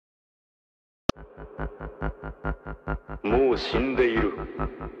もう死んでいる。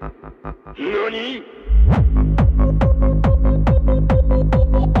何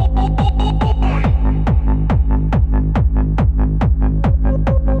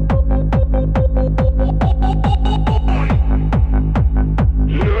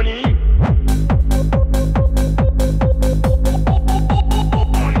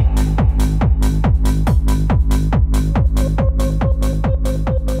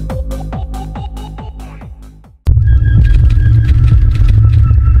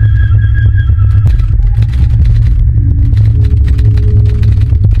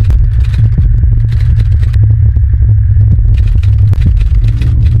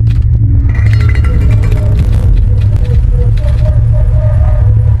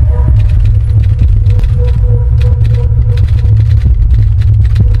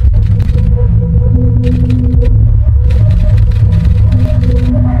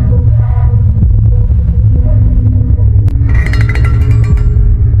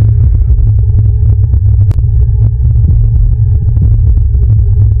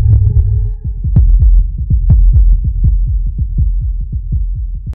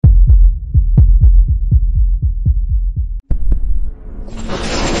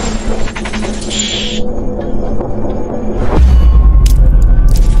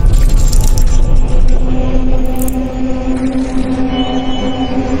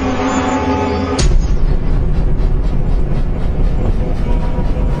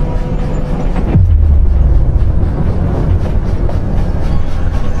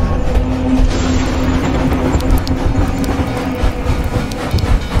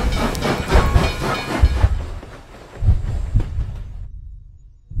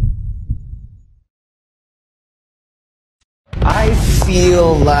？I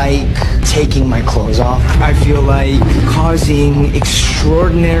feel like taking my clothes off. I feel like causing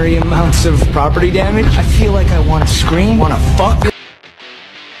extraordinary amounts of property damage. I feel like I want to scream, want to fuck. Can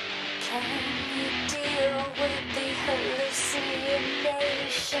you deal with the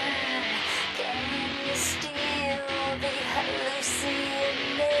hallucination? Can you steal the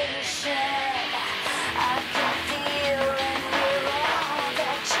hallucination? I can feel and hear all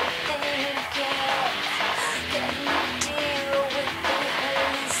that you're thinking. Can you deal with the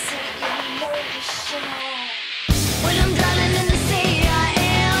hallucination? When I'm drowning in the sea, I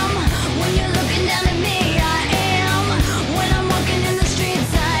am. When you're looking down at me, I am. When I'm walking in the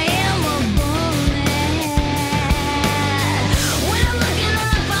streets, I am a bullet. When I'm looking on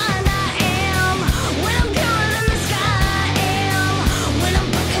the pond, I am. When I'm counting in the sky, I am. When I'm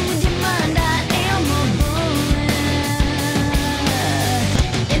fucking with your mind, I am a bullet.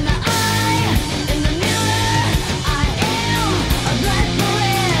 In the eye, in the mirror, I am a black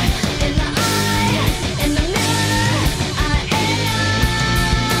bullet. In the eye, in the mirror, I am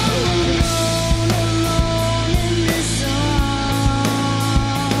alone in this song.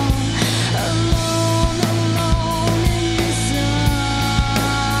 Alone in this song.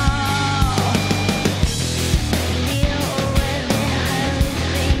 Deal with the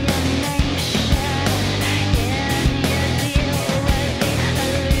hallucination. Can you deal with the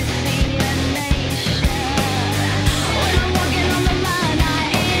hallucination? When I'm walking on the line, I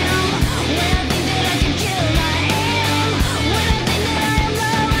am. When I think that I can kill, I am. When I think that I am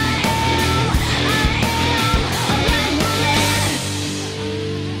love, I am. I am a black bullet.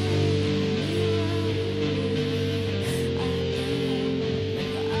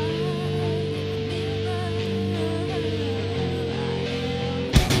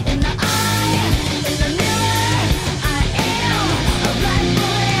 In the eye, in the mirror, I am a black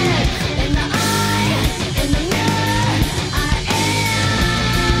bullet. In the eye, in the mirror, I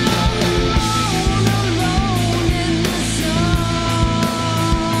am alone in the song.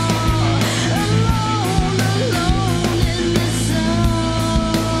 Alone in the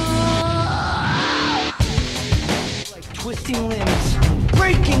song. Like twisting limbs,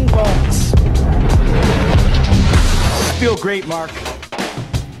 breaking bones. Feel great, Mark.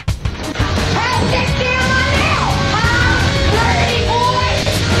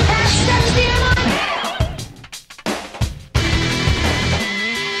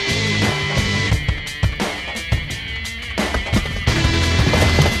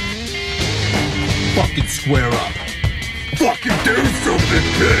 Fucking square up. Fucking do something,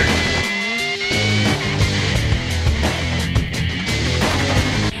 kid.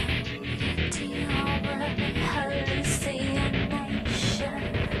 Deal with the hallucination.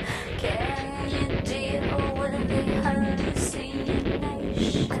 Can you deal with the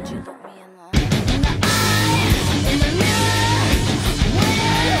hallucination? Could you look me in the eye, in the mirror,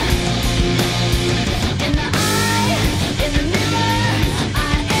 when? In the eye, in the mirror, I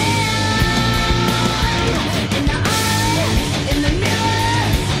am.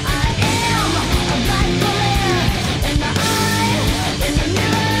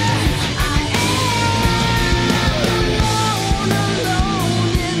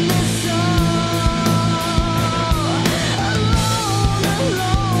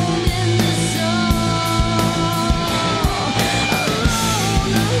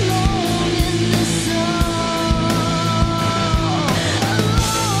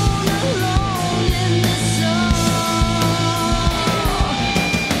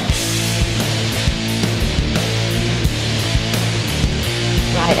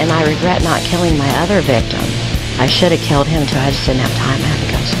 regret not killing my other victim. I should have killed him too. I just didn't have time. I had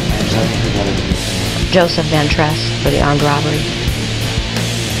to go somewhere. Joseph Van Tress for the armed robbery.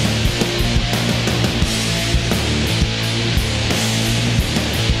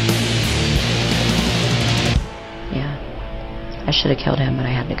 Yeah. I should have killed him, but I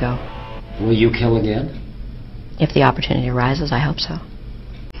had to go. Will you kill again? If the opportunity arises, I hope so.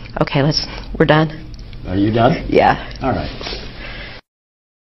 Okay, we're done. Are you done? Yeah. All right.